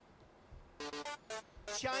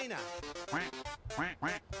China. Yeah,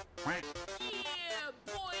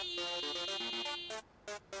 boy.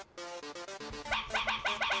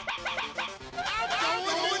 I'm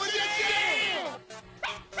going to jail.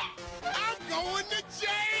 I'm going to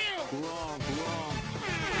jail. Wrong, wrong.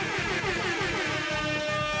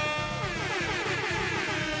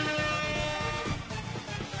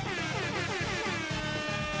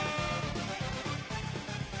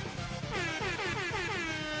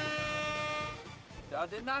 I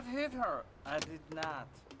did not hit her. I did not.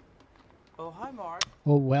 Oh, hi, Mark.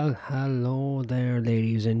 Oh, well, hello there,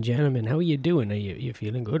 ladies and gentlemen. How are you doing? Are you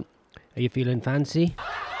feeling good? Are you feeling fancy?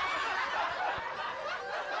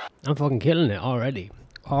 I'm fucking killing it already.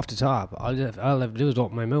 Off the top. All I have to do is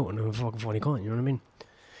open my mouth and I'm a fucking funny cunt, you know what I mean?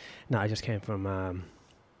 No, I just came from a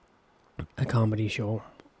comedy show,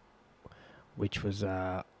 which was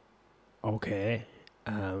okay.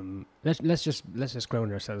 Let's just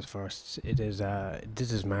ground ourselves first. It is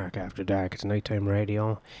this is Mark After Dark. It's nighttime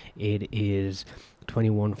radio. It is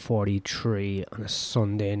 21:43 on a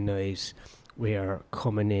Sunday night. We are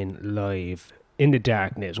coming in live in the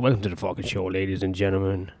darkness. Welcome to the fucking show, ladies and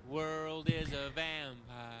gentlemen. World is a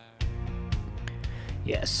vampire.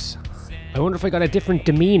 Yes. I wonder if I got a different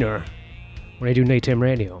demeanor when I do nighttime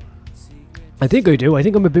radio. I think I do. I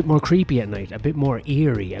think I'm a bit more creepy at night, a bit more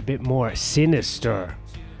eerie, a bit more sinister.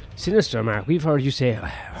 Sinister, Mark. We've heard you say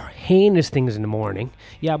heinous things in the morning.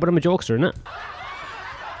 Yeah, but I'm a jokester, innit?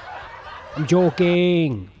 I'm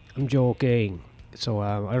joking. So,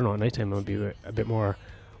 I don't know, at nighttime I'll be a bit more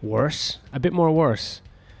worse. A bit more worse.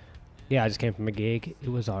 Yeah, I just came from a gig. It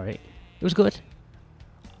was alright. It was good.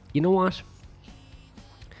 You know what?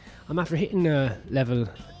 I'm after hitting a level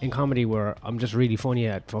in comedy where I'm just really funny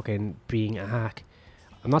at fucking being a hack.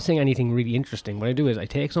 I'm not saying anything really interesting. What I do is I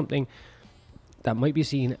take something that might be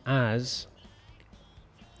seen as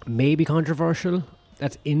maybe controversial,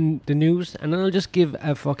 that's in the news, and then I'll just give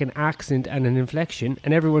a fucking accent and an inflection,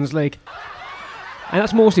 and everyone's like... And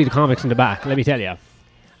that's mostly the comics in the back, let me tell you.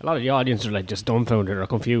 A lot of the audience are like just dumbfounded or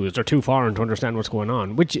confused or too foreign to understand what's going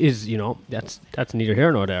on, which is, you know, that's neither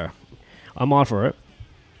here nor there. I'm all for it.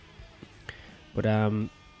 But,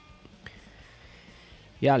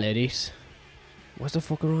 yeah, ladies. What's the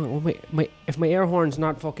fuck wrong? Oh, if my air horn's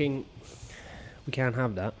not fucking... We can't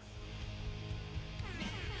have that.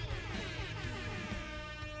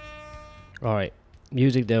 Alright.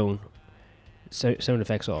 Music down. Sound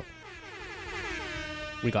effects up.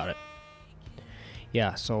 We got it.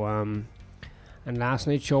 Yeah, so, and last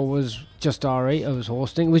night's show was just alright. I was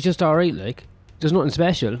hosting. It was just alright, like. There's nothing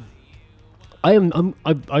special. I am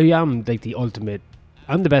like the ultimate.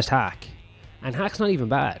 I'm the best hack, and hack's not even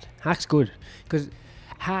bad. Hack's good because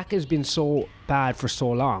hack has been so bad for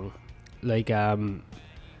so long, like Saudi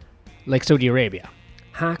Arabia.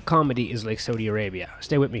 Hack comedy is like Saudi Arabia.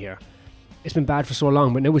 Stay with me here. It's been bad for so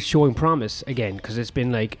long, but now it's showing promise again because it's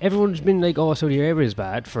been like everyone's been like, oh, Saudi Arabia is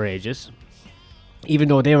bad for ages, even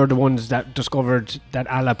though they were the ones that discovered that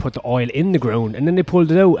Allah put the oil in the ground, and then they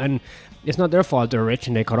pulled it out, and it's not their fault they're rich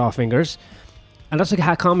and they cut off fingers. And that's like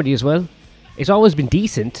hack comedy as well. It's always been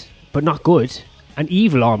decent, but not good. And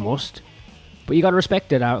evil almost. But you gotta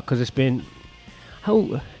respect it out, because it's been...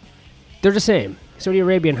 They're the same. Saudi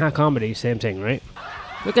Arabian hack comedy, same thing, right?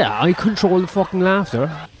 Look at that, I control the fucking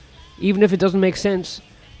laughter. Even if it doesn't make sense.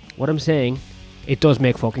 What I'm saying, it does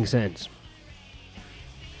make fucking sense.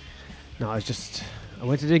 No, I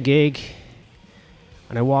went to the gig,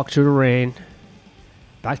 and I walked through the rain,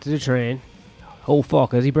 back to the train. Oh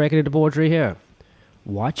fuck, is he breaking into poetry here?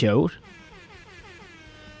 Watch out.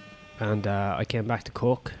 And I came back to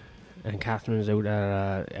cook, and Catherine's out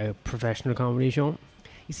at a professional comedy show.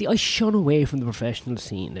 You see, I shun away from the professional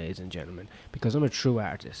scene, ladies and gentlemen, because I'm a true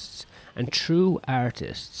artist. And true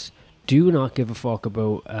artists do not give a fuck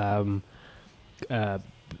about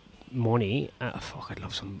money. Fuck, I'd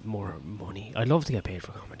love some more money. I'd love to get paid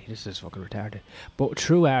for comedy. This is fucking retarded. But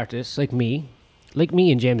true artists like me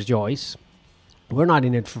and James Joyce, we're not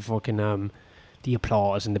in it for fucking the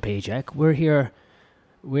applause and the paycheck. We're here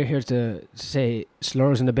to say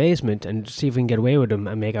slurs in the basement and see if we can get away with them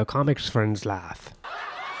and make our comics friends laugh.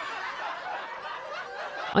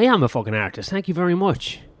 I am a fucking artist. Thank you very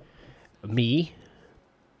much. Me.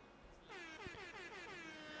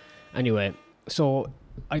 Anyway, so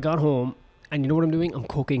I got home, and you know what I'm doing? I'm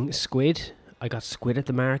cooking squid. I got squid at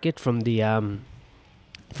the market from the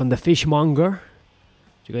fishmonger.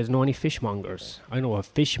 Do you guys know any fishmongers? I know a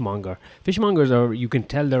fishmonger. Fishmongers are, you can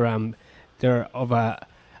tell they're of a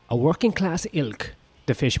working class ilk.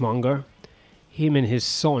 The fishmonger, him and his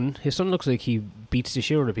son looks like he beats the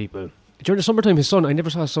shit out of people. During the summertime, his son, I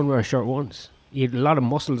never saw his son wear a shirt once. He had a lot of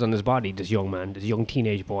muscles on his body, this young man, this young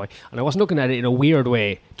teenage boy. And I wasn't looking at it in a weird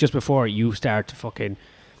way just before you start to fucking...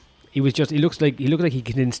 He looked like he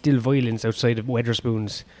could instill violence outside of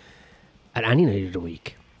Weatherspoons at any night of the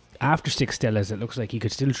week. After 6 Stellas, it looks like he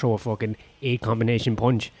could still throw a fucking 8 combination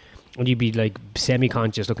punch. And you'd be like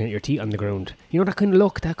semi-conscious looking at your teeth on the ground. You know that kind of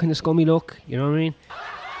look, that kind of scummy look? You know what I mean?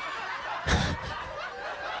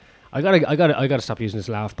 I gotta stop using this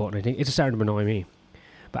laugh button. I think it's starting to annoy me.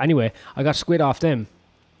 But anyway, I got Squid off them.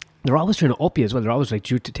 They're always trying to up you as well. They're always like,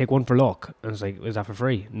 "Do you take one for luck?" And it's like, "Is that for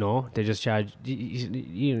free?" No, they just charge.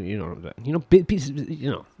 You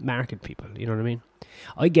know, market people. You know what I mean?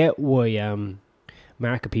 I get why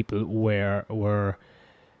market people were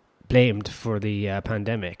blamed for the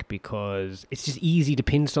pandemic, because it's just easy to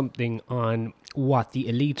pin something on what the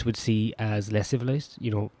elites would see as less civilized.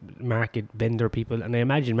 You know, market vendor people, and I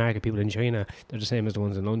imagine market people in China, they're the same as the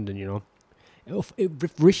ones in London. You know,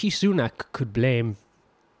 if Rishi Sunak could blame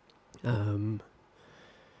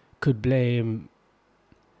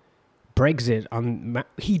Brexit on...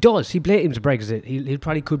 he blames Brexit. He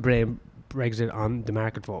probably could blame Brexit on the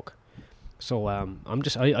market folk. So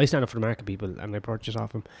I stand up for the market people, and I purchase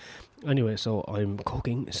off them. Anyway, so I'm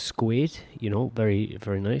cooking squid, you know, very,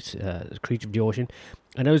 very nice, creature of the ocean.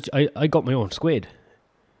 And I got my own squid.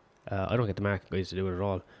 I don't get the market guys to do it at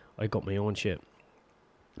all. I got my own shit.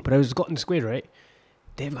 But I was gutting squid, right?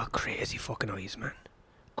 They've got crazy fucking eyes, man.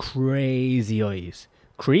 Crazy eyes.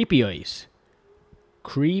 Creepy eyes.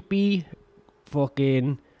 Creepy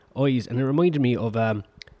fucking eyes. And it reminded me of a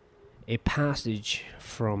passage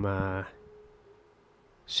from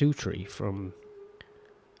Sutri from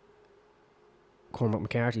Cormac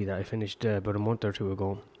McCarthy that I finished about a month or two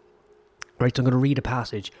ago. Right, so I'm going to read a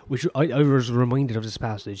passage, which I was reminded of this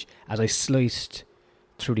passage as I sliced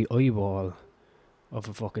through the eyeball of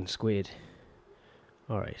a fucking squid.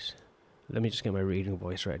 Alright, let me just get my reading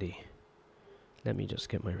voice ready. Now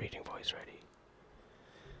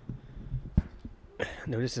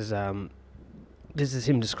this is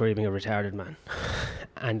him describing a retarded man.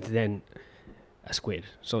 And then a squid.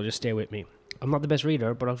 So just stay with me. I'm not the best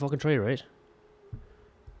reader, but I'll fucking try, right?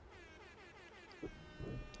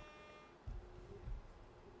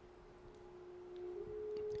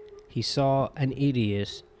 He saw an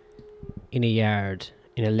idiot in a yard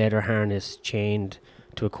in a leather harness chained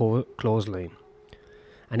to a clothesline,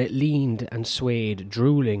 and it leaned and swayed,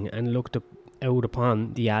 drooling, and looked out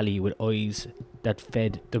upon the alley with eyes that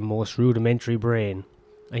fed the most rudimentary brain,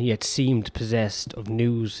 and yet seemed possessed of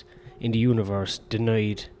news in the universe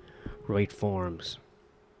denied right forms.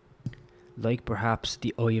 Like perhaps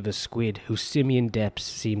the eye of a squid whose simian depths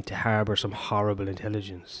seemed to harbour some horrible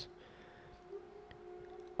intelligence.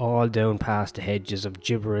 All down past the hedges of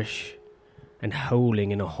gibberish and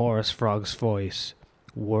howling in a hoarse frog's voice,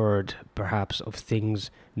 word perhaps of things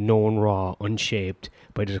known raw, unshaped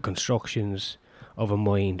by the constructions of a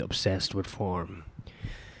mind obsessed with form.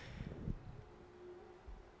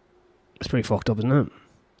 It's pretty fucked up, isn't it?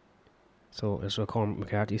 So that's what Cormac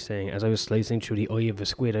McCarthy's saying. As I was slicing through the eye of a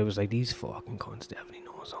squid, I was like, these fucking cunts definitely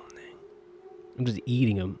know something. I'm just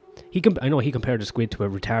eating him. I know he compared the squid to a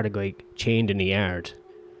retarded guy chained in the yard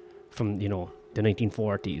from, you know, the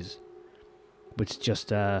 1940s. Which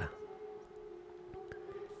just, you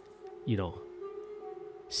know,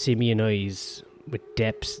 simian eyes with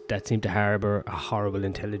depths that seem to harbour a horrible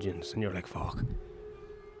intelligence. And you're like, fuck.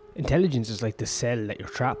 Intelligence is like the cell that you're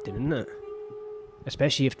trapped in, isn't it?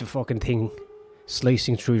 Especially if the fucking thing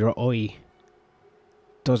slicing through your eye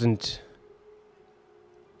doesn't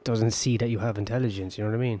see that you have intelligence, you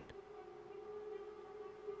know what I mean?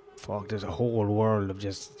 Fuck, there's a whole world of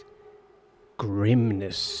just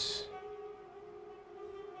grimness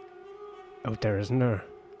out there, isn't there?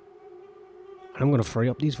 And I'm gonna fry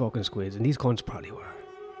up these fucking squids, and these cunts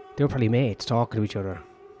they were probably mates talking to each other.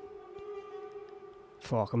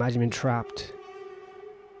 Fuck, imagine being trapped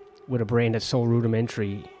with a brain that's so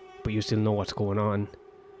rudimentary, but you still know what's going on,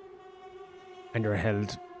 and you're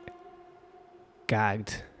held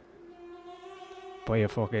gagged by a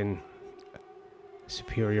fucking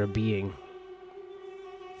superior being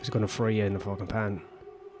who's gonna fry you in the fucking pan. Do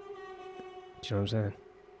you know what I'm saying?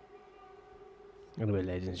 Anyway,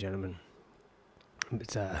 ladies and gentlemen,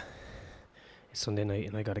 it's Sunday night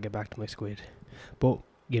and I gotta get back to my squid. But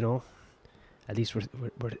you know, at least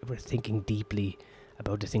we're thinking deeply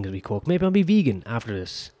about the things we cook. Maybe I'll be vegan after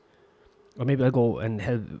this, or maybe I'll go and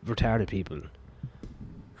help retarded people.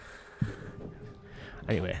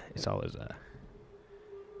 Anyway, it's always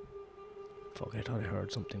fuck. I thought I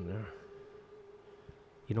heard something there.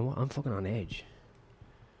 You know what? I'm fucking on edge.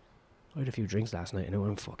 I had a few drinks last night and now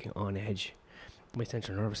I'm fucking on edge. My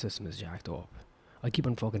central nervous system is jacked up. I keep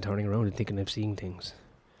on fucking turning around and thinking I'm seeing things.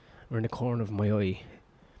 Or in the corner of my eye,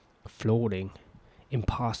 floating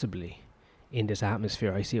impossibly in this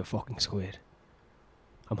atmosphere, I see a fucking squid.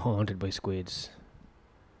 I'm haunted by squids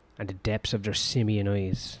and the depths of their simian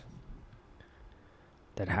eyes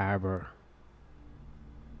that harbour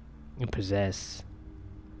and possess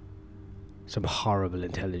some horrible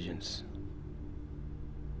intelligence.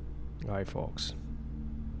 Alright, folks.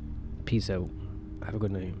 Peace out. Have a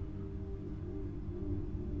good night.